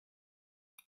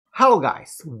Hello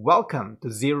guys, welcome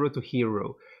to Zero to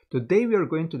Hero. Today we are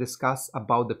going to discuss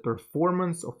about the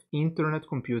performance of Internet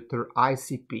Computer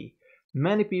ICP.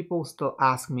 Many people still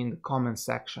ask me in the comment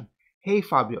section, hey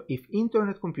Fabio, if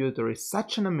Internet Computer is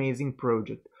such an amazing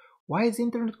project, why is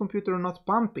Internet Computer not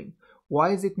pumping?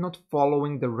 Why is it not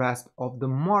following the rest of the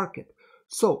market?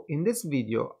 So in this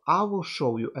video I will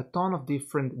show you a ton of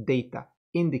different data,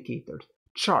 indicators,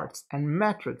 charts and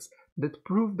metrics that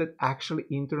prove that actually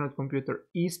Internet Computer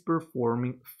is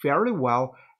performing fairly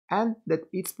well and that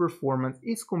its performance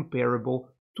is comparable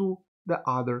to the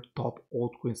other top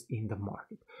altcoins in the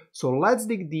market. So let's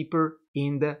dig deeper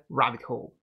in the rabbit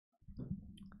hole.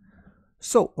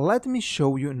 So let me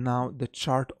show you now the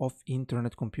chart of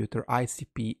Internet Computer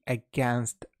ICP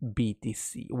against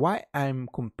BTC. Why I'm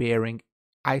comparing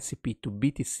ICP to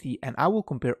BTC, and I will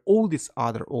compare all these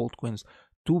other altcoins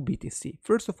to BTC.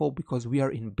 First of all, because we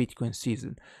are in Bitcoin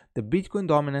season. The Bitcoin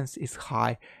dominance is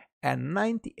high and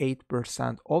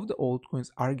 98% of the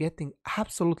altcoins are getting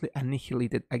absolutely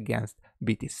annihilated against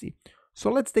BTC.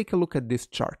 So let's take a look at this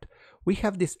chart. We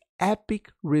have this epic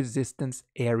resistance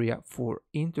area for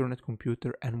Internet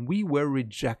Computer and we were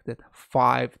rejected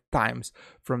 5 times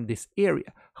from this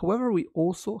area. However, we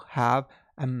also have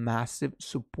a massive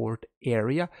support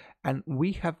area and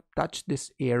we have touched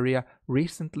this area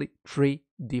recently 3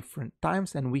 different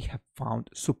times and we have found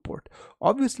support.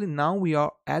 Obviously now we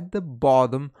are at the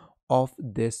bottom of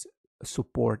this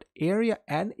support area,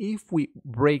 and if we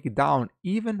break down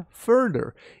even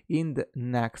further in the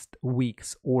next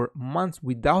weeks or months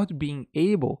without being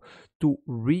able to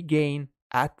regain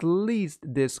at least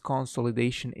this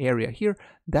consolidation area here,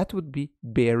 that would be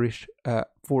bearish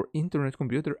for Internet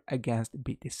Computer against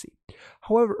BTC.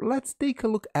 However, let's take a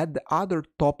look at the other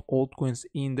top altcoins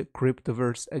in the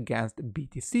cryptoverse against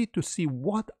BTC to see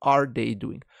what are they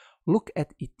doing. Look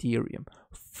at Ethereum.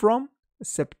 From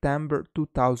September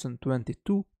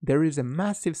 2022, there is a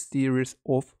massive series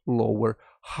of lower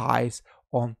highs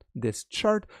on this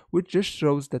chart, which just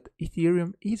shows that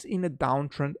Ethereum is in a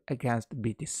downtrend against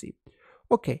BTC.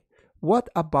 Okay, what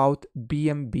about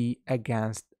BNB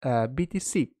against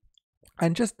BTC?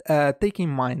 And just keep in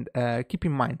mind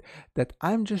that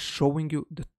I'm just showing you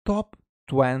the top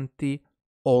 20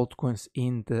 altcoins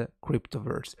in the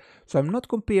cryptoverse. So I'm not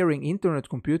comparing Internet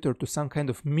Computer to some kind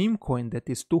of meme coin that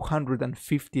is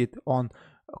 250th on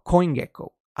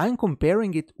CoinGecko. I'm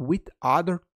comparing it with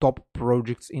other top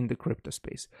projects in the crypto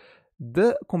space.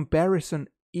 The comparison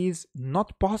is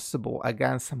not possible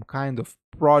against some kind of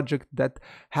project that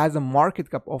has a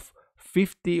market cap of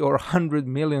 50 or 100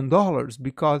 million dollars,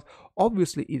 because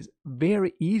obviously it's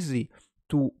very easy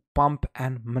to pump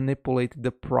and manipulate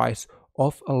the price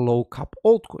of a low cap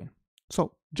altcoin.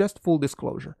 So just full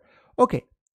disclosure. Okay,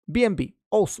 BNB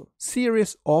also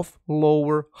series of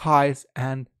lower highs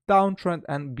and downtrend,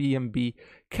 and BNB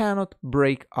cannot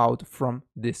break out from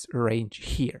this range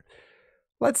here.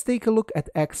 Let's take a look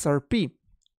at XRP.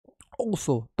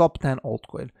 Also top 10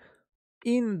 altcoin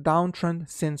in downtrend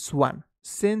since when?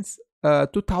 Since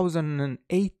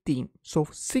 2018, so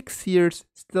 6 years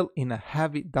still in a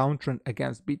heavy downtrend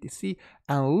against BTC.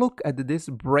 And look at this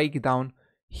breakdown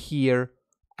here,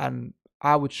 and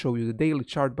I would show you the daily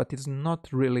chart, but it's not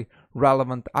really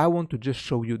relevant. I want to just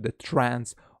show you the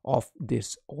trends of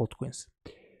these altcoins.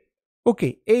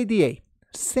 Okay, ADA,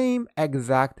 same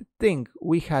exact thing.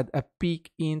 We had a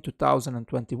peak in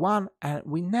 2021 and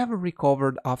we never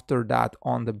recovered after that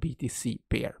on the BTC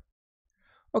pair.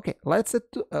 Okay, let's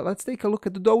take a look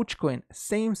at the Dogecoin.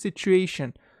 Same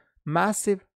situation,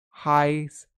 massive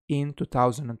highs in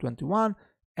 2021,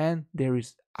 and there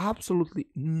is absolutely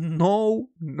no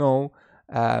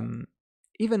little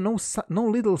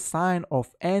sign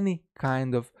of any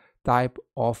kind of type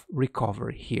of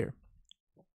recovery here.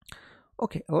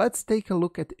 Okay, let's take a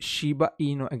look at Shiba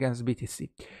Inu against BTC.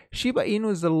 Shiba Inu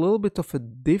is a little bit of a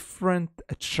different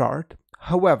chart.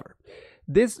 However,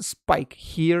 this spike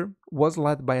here was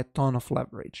led by a ton of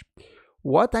leverage.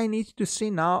 What I need to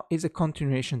see now is a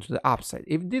continuation to the upside.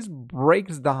 If this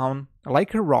breaks down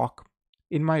like a rock,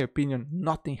 in my opinion,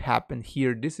 nothing happened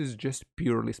here. This is just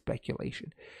purely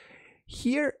speculation.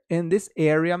 Here in this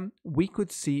area, we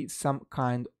could see some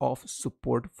kind of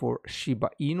support for Shiba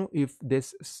Inu if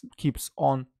this keeps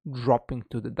on dropping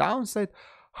to the downside.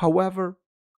 However,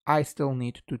 I still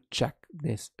need to check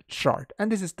this chart.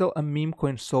 And this is still a meme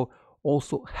coin, so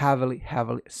also heavily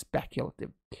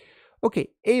speculative.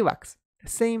 Okay, AVAX,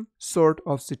 same sort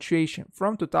of situation.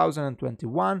 From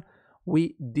 2021,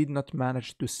 we did not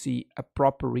manage to see a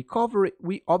proper recovery.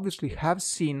 We obviously have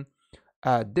seen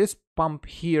this pump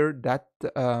here that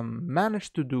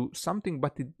managed to do something,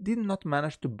 but it did not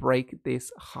manage to break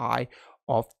this high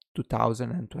of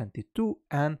 2022,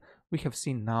 and we have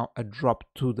seen now a drop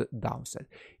to the downside.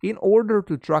 In order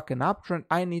to track an uptrend,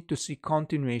 I need to see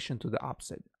continuation to the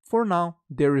upside. For now,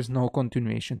 there is no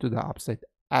continuation to the upside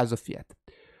as of yet.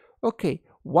 Okay,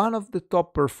 one of the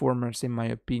top performers in my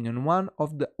opinion, one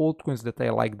of the altcoins that I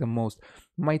like the most,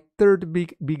 my third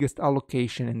biggest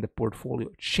allocation in the portfolio,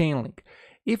 Chainlink.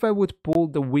 If I would pull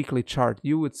the weekly chart,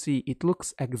 you would see it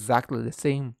looks exactly the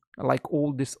same like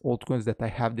all these altcoins that I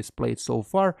have displayed so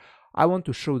far. I want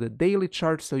to show the daily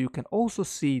chart so you can also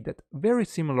see that very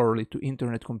similarly to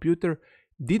Internet Computer,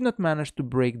 did not manage to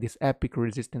break this epic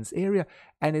resistance area,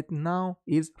 and it now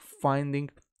is finding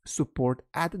support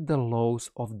at the lows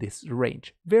of this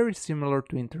range, very similar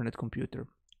to Internet Computer.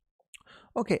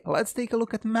 Okay, let's take a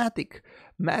look at Matic.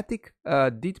 Matic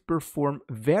did perform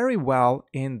very well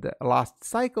in the last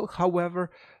cycle,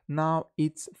 however, now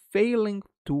it's failing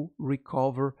to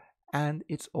recover and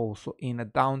it's also in a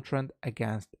downtrend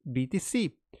against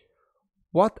BTC.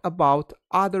 What about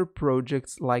other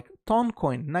projects like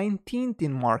Toncoin, 19th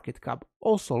in market cap?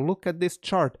 Also look at this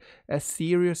chart, a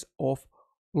series of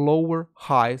lower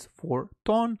highs for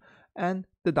Ton, and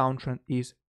the downtrend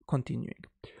is continuing.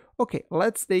 Okay,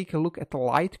 let's take a look at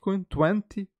Litecoin,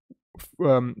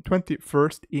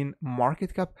 21st in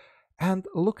market cap, and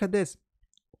look at this,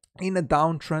 in a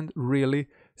downtrend really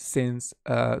since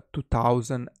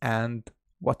 2000 and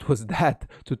what was that,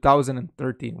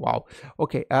 2013. Wow.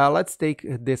 Okay, let's take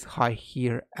this high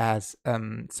here as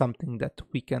something that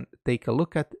we can take a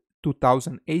look at,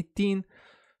 2018.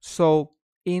 So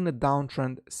in a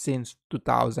downtrend since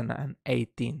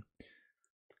 2018,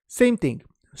 same thing.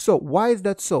 So why is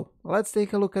that so? Let's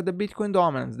take a look at the Bitcoin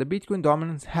dominance. The Bitcoin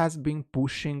dominance has been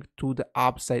pushing to the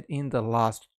upside in the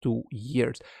last 2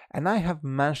 years, and I have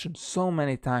mentioned so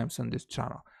many times on this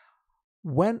channel,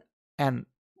 and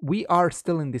we are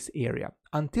still in this area.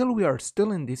 Until we are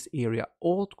still in this area,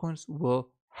 altcoins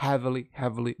will heavily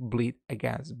bleed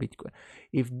against Bitcoin.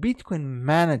 If Bitcoin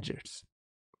manages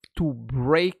to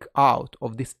break out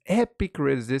of this epic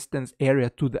resistance area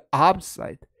to the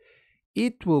upside,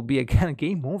 it will be again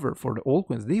game over for the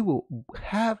altcoins. They will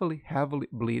heavily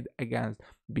bleed against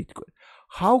Bitcoin.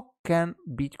 How can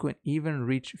Bitcoin even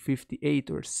reach 58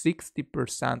 or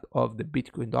 60% of the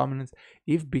Bitcoin dominance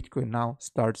if Bitcoin now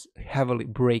starts heavily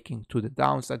breaking to the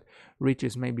downside,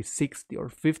 reaches maybe 60 or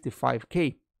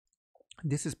 55k?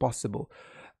 This is possible.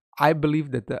 I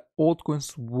believe that the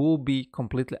altcoins will be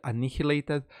completely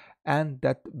annihilated and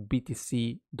that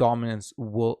BTC dominance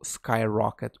will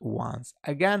skyrocket once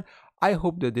again. I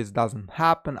hope that this doesn't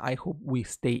happen. I hope we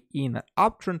stay in an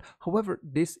uptrend. However,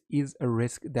 this is a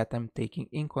risk that I'm taking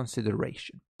in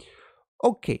consideration.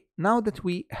 Okay, now that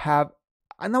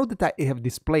I have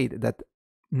displayed that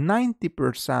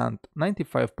 90%,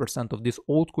 95% of these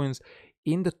altcoins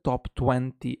in the top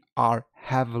 20 are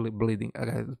heavily bleeding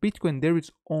against Bitcoin, there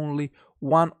is only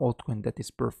one altcoin that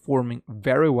is performing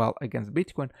very well against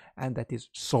Bitcoin, and that is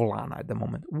Solana at the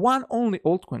moment. One only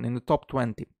altcoin in the top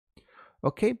 20.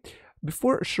 Okay,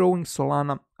 before showing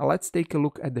Solana, let's take a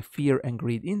look at the fear and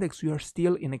greed index. We are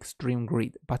still in extreme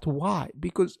greed. But why?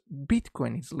 Because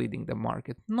Bitcoin is leading the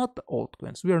market, not the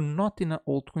altcoins. We are not in an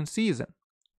altcoin season.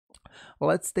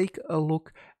 Let's take a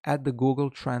look at the Google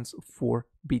Trends for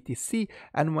BTC,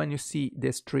 and when you see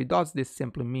these 3 dots, this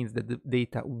simply means that the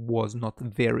data was not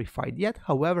verified yet.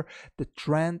 However, the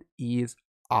trend is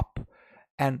up,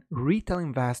 and retail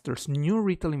investors, new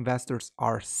retail investors,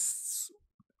 are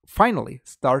finally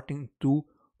starting to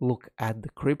look at the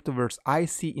cryptoverse. I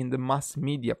see in the mass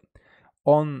media,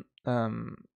 on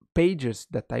pages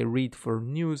that I read for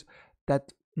news,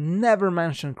 that never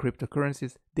mention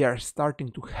cryptocurrencies, they are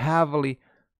starting to heavily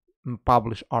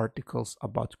publish articles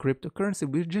about cryptocurrency,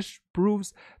 which just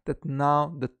proves that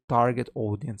now the target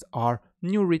audience are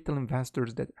new retail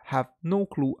investors that have no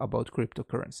clue about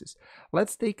cryptocurrencies.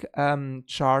 Let's take a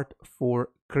chart for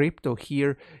crypto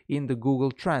here in the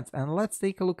Google Trends, and let's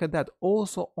take a look at that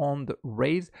also on the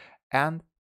raise,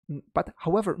 but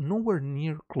however nowhere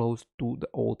near close to the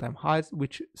all-time highs,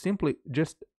 which simply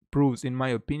just proves, in my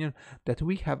opinion, that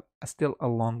we have still a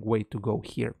long way to go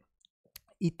here.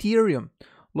 Ethereum,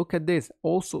 look at this,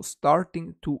 also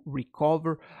starting to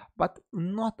recover, but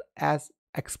not as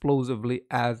explosively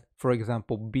as, for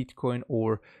example, Bitcoin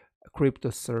or crypto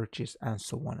searches and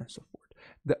so on and so forth.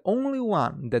 The only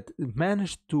one that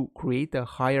managed to create a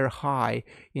higher high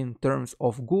in terms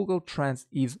of Google Trends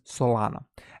is Solana.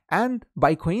 And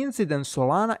by coincidence,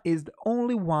 Solana is the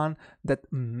only one that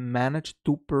managed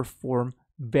to perform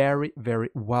very, very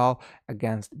well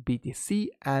against BTC,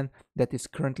 and that is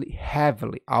currently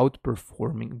heavily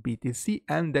outperforming BTC,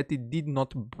 and that it did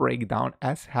not break down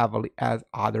as heavily as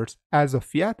others as of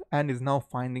yet, and is now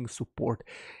finding support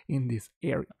in this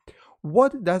area.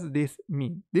 What does this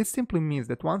mean? This simply means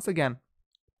that once again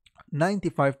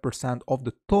 95% of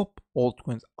the top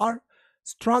altcoins are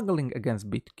struggling against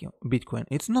Bitcoin.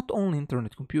 It's not only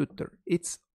Internet Computer,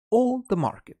 it's all the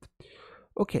market.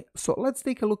 Okay, so let's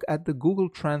take a look at the Google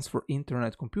trends for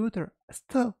Internet Computer.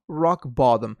 Still rock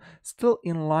bottom, still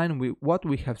in line with what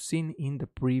we have seen in the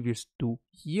previous 2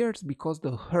 years, because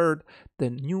the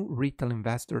new retail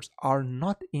investors are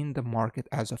not in the market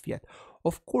as of yet.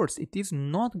 Of course, it is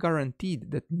not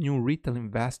guaranteed that new retail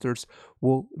investors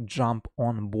will jump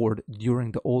on board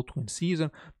during the altcoin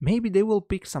season. Maybe they will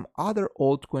pick some other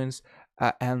altcoins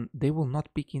and they will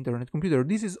not pick Internet Computer.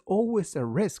 This is always a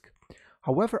risk.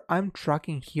 However, I'm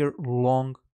tracking here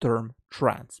long-term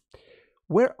trends.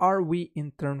 Where are we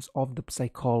in terms of the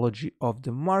psychology of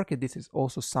the market? This is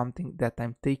also something that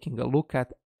I'm taking a look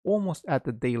at almost at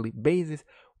a daily basis.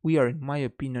 We are, in my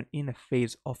opinion, in a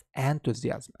phase of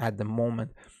enthusiasm at the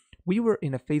moment. We were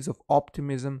in a phase of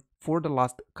optimism for the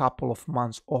last couple of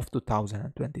months of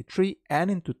 2023,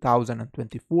 and in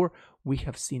 2024 we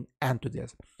have seen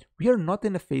enthusiasm. We are not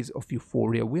in a phase of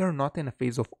euphoria, we are not in a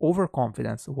phase of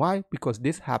overconfidence. Why? Because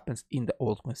this happens in the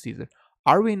altcoin season.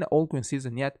 Are we in the altcoin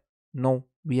season yet? No,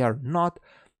 we are not.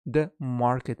 The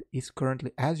market is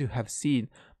currently, as you have seen,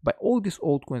 by all these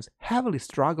altcoins heavily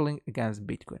struggling against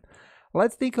Bitcoin.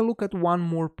 Let's take a look at one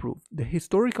more proof, the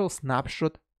historical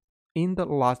snapshot in the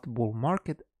last bull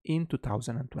market in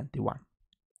 2021.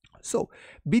 So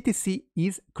BTC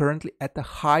is currently at a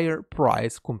higher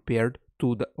price compared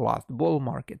to the last bull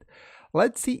market.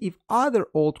 Let's see if other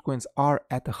altcoins are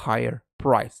at a higher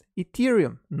price.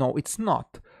 Ethereum, no, it's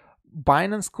not.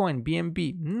 Binance Coin,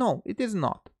 BNB, no, it is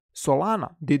not.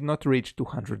 Solana did not reach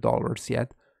 $200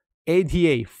 yet.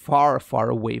 ADA far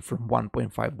away from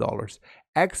 $1.5.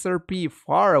 XRP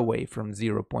far away from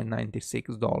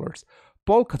 $0.96.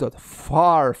 Polkadot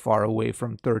far away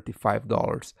from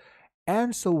 $35,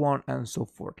 and so on and so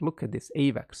forth. Look at this,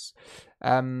 AVAX.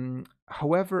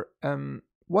 However,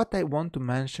 what I want to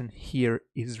mention here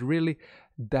is really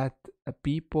that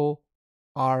people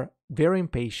are very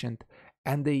impatient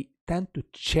and they tend to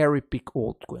cherry pick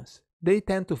altcoins. They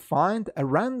tend to find a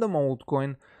random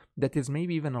altcoin that is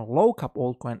maybe even a low cap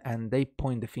altcoin, and they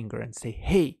point the finger and say,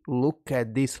 hey, look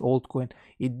at this altcoin,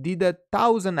 it did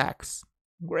 1000x.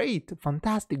 Great,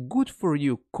 fantastic, good for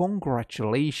you,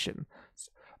 congratulations.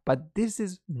 But this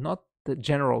is not the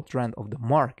general trend of the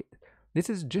market. This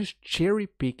is just cherry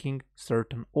picking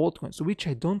certain altcoins, which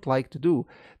I don't like to do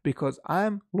because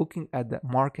I'm looking at the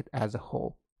market as a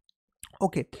whole.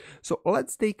 Okay, so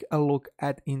let's take a look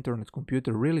at Internet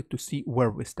Computer really to see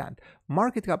where we stand.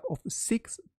 Market cap of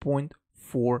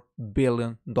 $6.4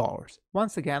 billion.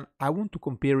 Once again, I want to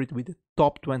compare it with the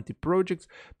top 20 projects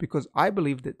because I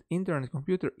believe that Internet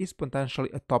Computer is potentially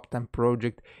a top 10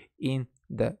 project in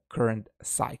the current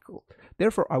cycle.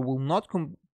 Therefore, I will not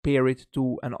compare it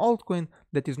to an altcoin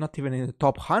that is not even in the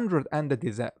top 100 and that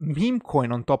is a meme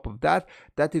coin on top of that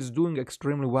is doing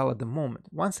extremely well at the moment.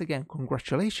 Once again,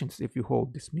 congratulations if you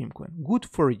hold this meme coin, good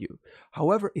for you.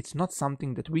 However, it's not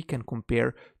something that we can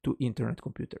compare to Internet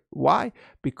Computer. Why?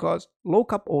 Because low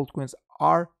cap altcoins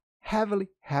are heavily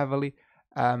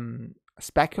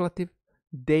speculative.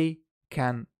 They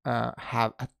can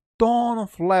have a ton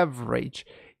of leverage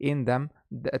in them.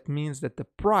 That means that the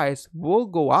price will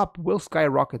go up, will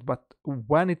skyrocket, but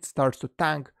when it starts to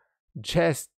tank,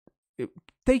 just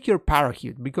take your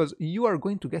parachute because you are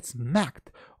going to get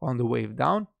smacked on the wave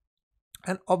down.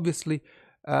 And obviously,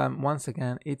 once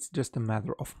again, it's just a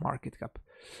matter of market cap.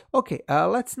 Okay,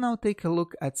 let's now take a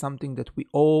look at something that we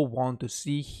all want to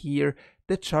see here,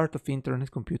 the chart of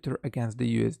Internet Computer against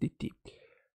the USDT.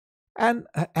 And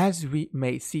as we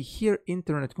may see here,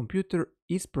 Internet Computer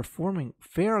is performing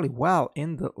fairly well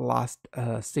in the last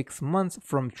 6 months,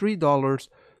 from $3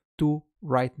 to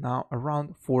right now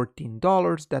around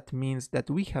 $14. That means that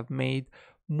we have made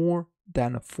more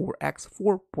than a 4x,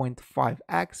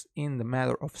 4.5x in the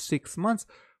matter of 6 months,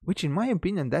 which in my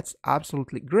opinion, that's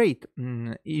absolutely great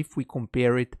if we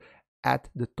compare it at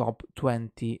the top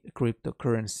 20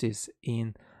 cryptocurrencies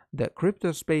in the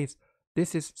crypto space.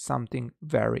 This is something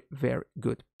very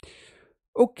good.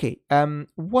 Okay,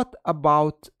 what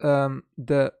about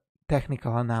the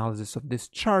technical analysis of this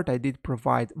chart? I did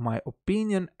provide my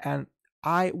opinion, and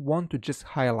I want to just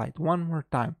highlight one more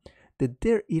time that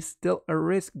there is still a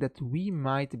risk that we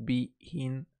might be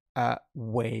in a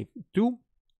wave 2.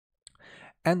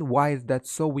 And why is that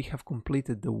so? We have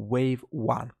completed the wave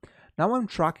 1. Now I'm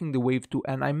tracking the wave 2,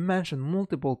 and I mentioned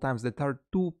multiple times that there are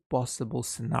two possible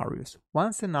scenarios.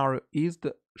 One scenario is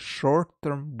the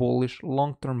short-term bullish,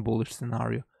 long-term bullish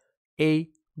scenario. A,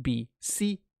 B,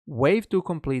 C, wave 2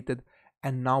 completed,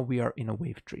 and now we are in a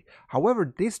wave 3.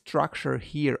 However, this structure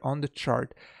here on the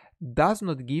chart does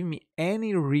not give me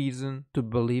any reason to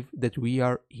believe that we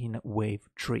are in wave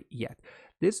 3 yet.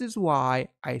 This is why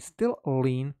I still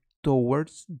lean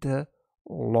towards the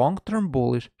long-term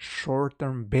bullish,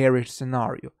 short-term bearish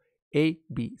scenario. A,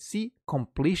 B, C,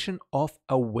 completion of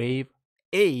a wave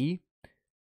A,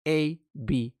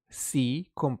 B, C,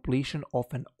 completion of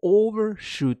an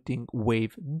overshooting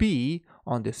wave B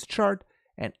on this chart,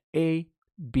 and A,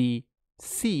 B,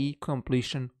 C,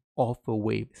 completion of a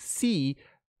wave C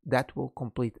that will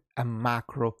complete a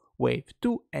macro wave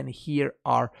 2, and here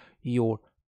are your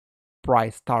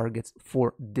price targets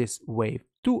for this wave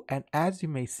 2, and as you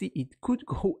may see, it could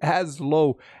go as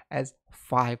low as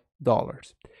 $5,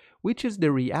 which is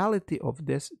the reality of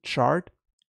this chart,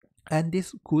 and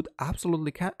this could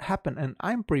absolutely happen, and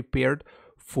I'm prepared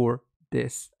for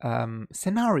this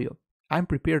scenario. I'm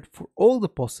prepared for all the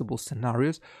possible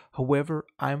scenarios. However,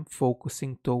 I'm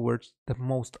focusing towards the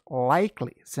most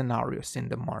likely scenarios in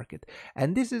the market.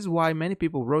 And this is why many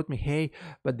people wrote me, hey,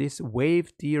 but this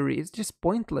wave theory is just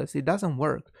pointless. It doesn't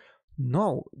work.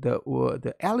 No,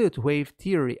 the Elliott wave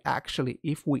theory, actually,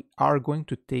 if we are going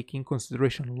to take in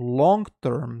consideration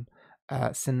long-term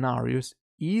scenarios,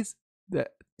 is the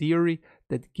theory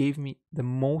that gave me the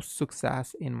most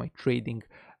success in my trading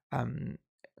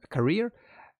career.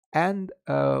 And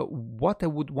what I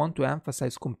would want to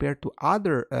emphasize compared to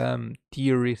other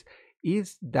theories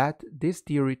is that this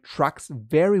theory tracks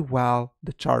very well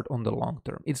the chart on the long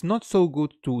term. It's not so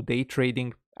good to day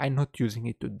trading. I'm not using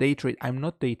it to day trade. I'm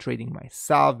not day trading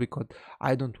myself because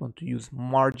I don't want to use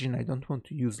margin. I don't want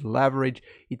to use leverage.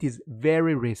 It is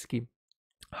very risky.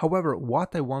 However,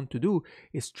 what I want to do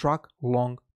is track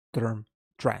long-term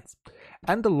trends.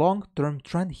 And the long-term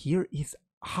trend here is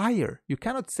higher. You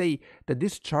cannot say that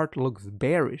this chart looks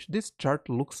bearish. This chart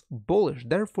looks bullish.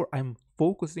 Therefore, I'm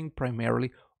focusing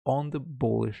primarily on the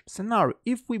bullish scenario.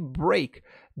 If we break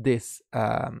this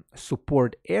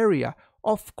support area,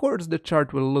 of course the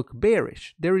chart will look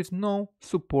bearish. There is no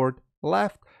support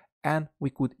left, and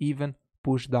we could even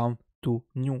push down to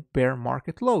new bear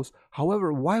market lows.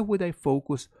 However, why would I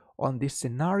focus on this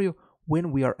scenario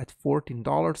when we are at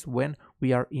 $14, when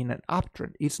we are in an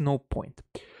uptrend? It's no point.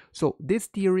 So this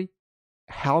theory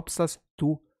helps us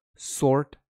to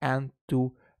sort and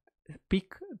to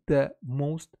pick the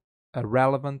most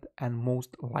relevant and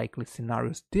most likely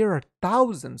scenarios. There are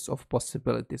thousands of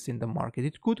possibilities in the market.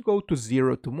 It could go to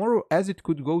zero tomorrow, as it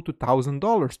could go to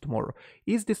 $1,000 tomorrow.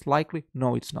 Is this likely?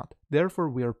 No, it's not. Therefore,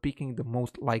 we are picking the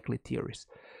most likely theories.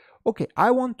 Okay,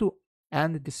 I want to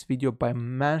end this video by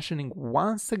mentioning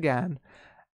once again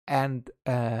and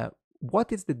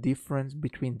what is the difference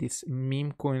between these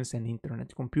meme coins and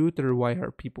Internet Computer? Why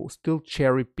are people still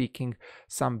cherry picking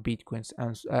some bitcoins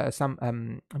and some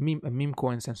meme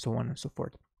coins and so on and so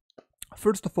forth?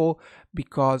 First of all,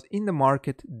 because in the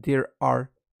market there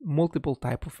are multiple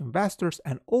type of investors,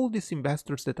 and all these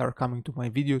investors that are coming to my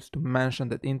videos to mention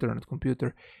that Internet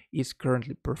Computer is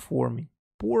currently performing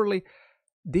poorly,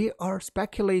 they are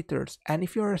speculators. And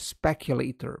if you're a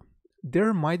speculator,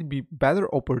 there might be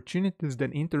better opportunities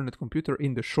than Internet Computer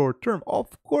in the short term.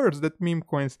 Of course, that meme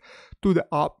coins to the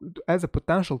up as a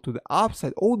potential to the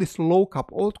upside. All these low cap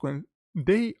altcoins,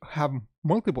 they have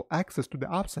multiple access to the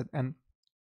upside. And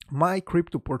my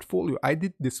crypto portfolio, I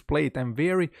did display it. I'm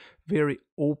very, very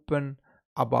open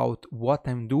about what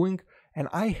I'm doing, and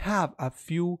I have a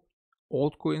few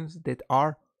altcoins that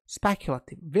are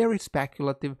speculative, very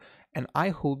speculative, and I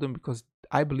hold them because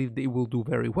I believe they will do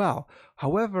very well.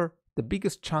 However, the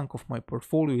biggest chunk of my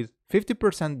portfolio is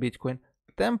 50% Bitcoin,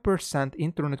 10%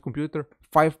 Internet Computer,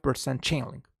 5%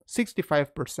 Chainlink.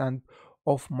 65%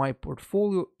 of my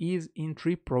portfolio is in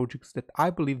 3 projects that I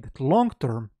believe that long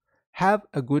term have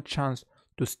a good chance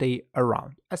to stay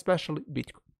around, especially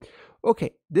Bitcoin.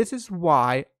 Okay, this is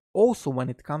why also when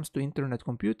it comes to Internet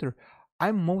Computer,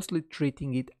 I'm mostly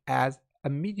treating it as a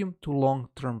medium to long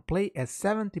term play, as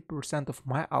 70% of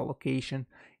my allocation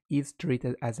is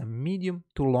treated as a medium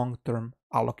to long term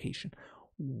allocation.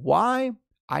 Why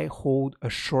I hold a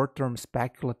short term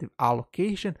speculative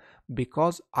allocation?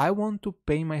 Because I want to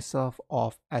pay myself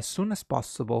off as soon as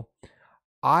possible.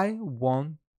 I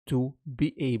want to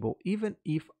be able, even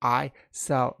if I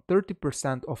sell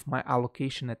 30% of my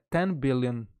allocation at $10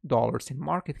 billion in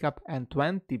market cap and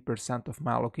 20% of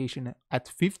my allocation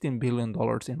at $15 billion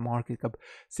in market cap,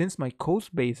 since my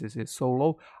cost basis is so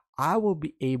low, I will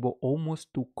be able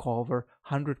almost to cover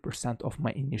 100% of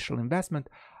my initial investment.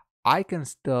 I can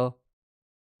still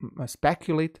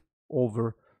speculate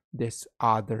over this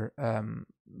other,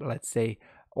 let's say,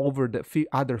 over the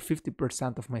other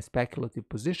 50% of my speculative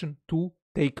position to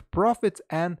take profits,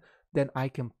 and then I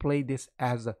can play this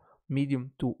as a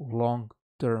medium to long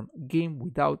term game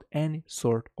without any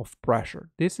sort of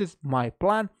pressure. This is my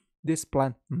plan. This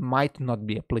plan might not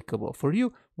be applicable for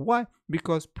you. Why?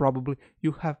 Because probably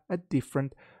you have a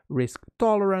different risk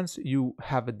tolerance, you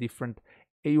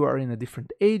are in a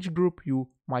different age group, you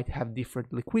might have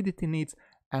different liquidity needs,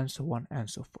 and so on and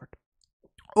so forth.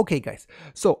 Okay guys,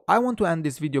 so I want to end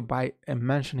this video by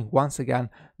mentioning once again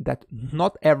that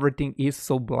not everything is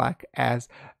so black as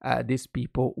these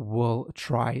people will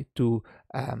try to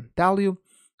tell you.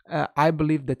 I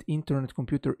believe that Internet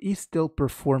Computer is still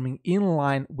performing in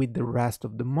line with the rest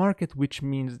of the market, which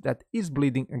means that is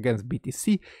bleeding against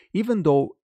BTC, even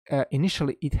though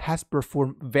initially it has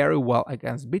performed very well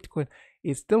against Bitcoin.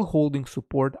 It's still holding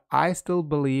support. I still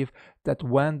believe that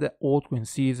when the altcoin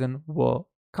season will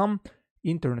come,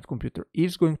 Internet Computer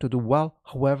is going to do well.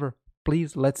 However,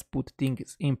 please, let's put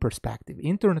things in perspective.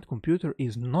 Internet Computer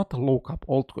is not a low cap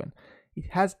altcoin. It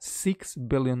has $6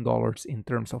 billion in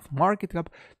terms of market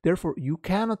cap. Therefore, you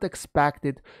cannot expect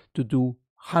it to do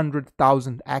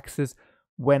 100,000 X's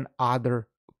when other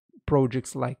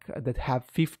projects like that have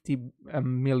 50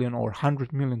 million or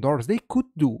 $100 million, they could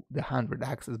do the 100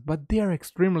 X's, but they are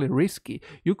extremely risky.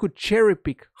 You could cherry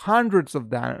pick hundreds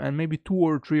of them and maybe 2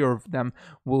 or 3 of them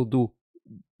will do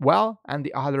well and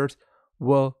the others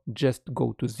will just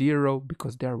go to zero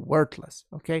because they're worthless.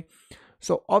 Okay,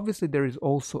 so obviously there is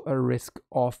also a risk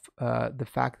of the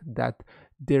fact that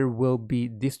there will be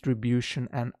distribution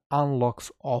and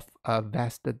unlocks of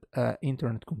vested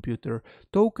Internet Computer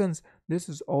tokens. This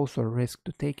is also a risk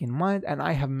to take in mind, and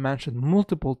I have mentioned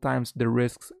multiple times the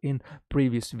risks in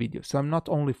previous videos, so I'm not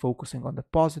only focusing on the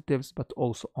positives but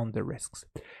also on the risks.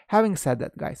 Having said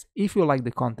that, guys, if you like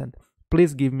the content,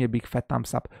 please give me a big fat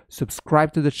thumbs up,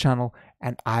 subscribe to the channel,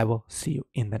 and I will see you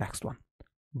in the next one.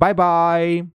 Bye bye.